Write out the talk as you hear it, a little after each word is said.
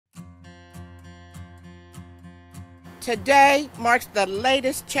Today marks the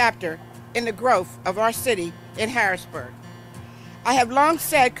latest chapter in the growth of our city in Harrisburg. I have long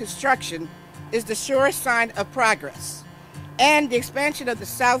said construction is the surest sign of progress, and the expansion of the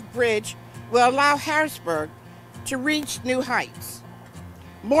South Bridge will allow Harrisburg to reach new heights.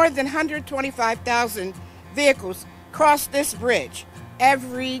 More than 125,000 vehicles cross this bridge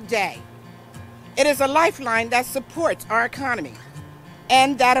every day. It is a lifeline that supports our economy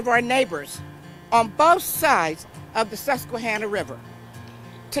and that of our neighbors on both sides of the Susquehanna River.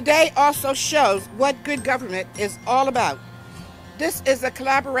 Today also shows what good government is all about. This is a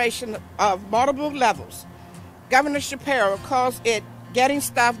collaboration of multiple levels. Governor Shapiro calls it getting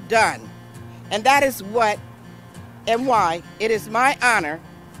stuff done, and that is what and why it is my honor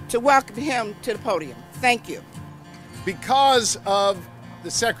to welcome him to the podium. Thank you. Because of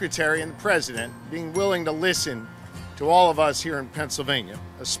the Secretary and the President being willing to listen to all of us here in Pennsylvania,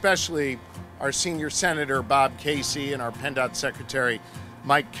 especially our senior Senator Bob Casey and our PennDOT Secretary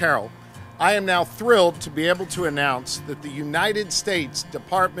Mike Carroll, I am now thrilled to be able to announce that the United States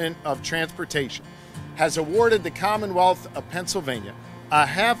Department of Transportation has awarded the Commonwealth of Pennsylvania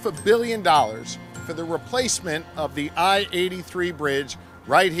 $500 million for the replacement of the I-83 bridge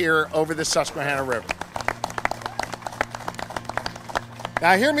right here over the Susquehanna River.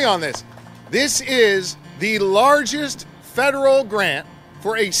 Now hear me on this. This is the largest federal grant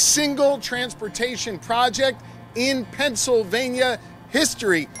for a single transportation project in Pennsylvania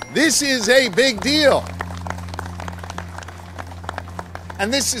history. This is a big deal.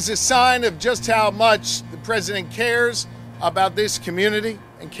 And this is a sign of just how much the President cares about this community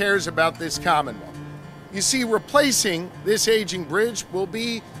and cares about this Commonwealth. You see, replacing this aging bridge will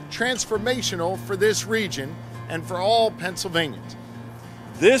be transformational for this region and for all Pennsylvanians.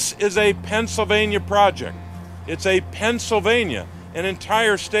 This is a Pennsylvania project. It's a Pennsylvania, an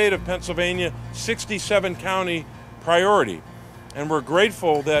entire state of Pennsylvania, 67 county priority. And we're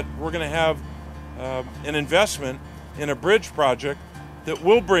grateful that we're going to have an investment in a bridge project that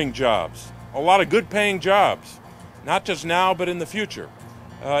will bring jobs, a lot of good paying jobs, not just now but in the future.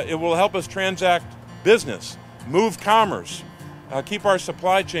 It will help us transact business, move commerce, keep our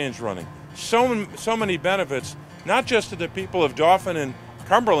supply chains running. So many benefits, not just to the people of Dauphin and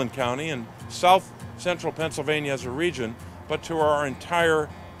Cumberland County and south central Pennsylvania as a region, but to our entire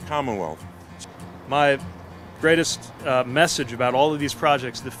Commonwealth. My greatest message about all of these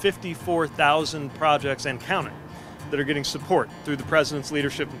projects, the 54,000 projects and counting that are getting support through the President's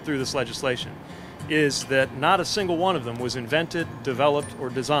leadership and through this legislation, is that not a single one of them was invented, developed, or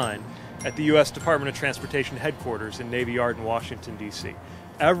designed at the U.S. Department of Transportation headquarters in Navy Yard in Washington, D.C.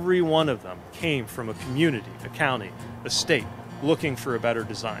 Every one of them came from a community, a county, a state, looking for a better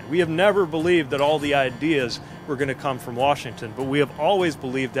design. We have never believed that all the ideas were going to come from Washington, but we have always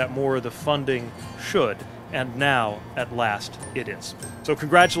believed that more of the funding should, and now, at last, it is. So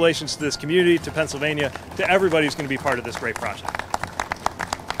congratulations to this community, to Pennsylvania, to everybody who's going to be part of this great project.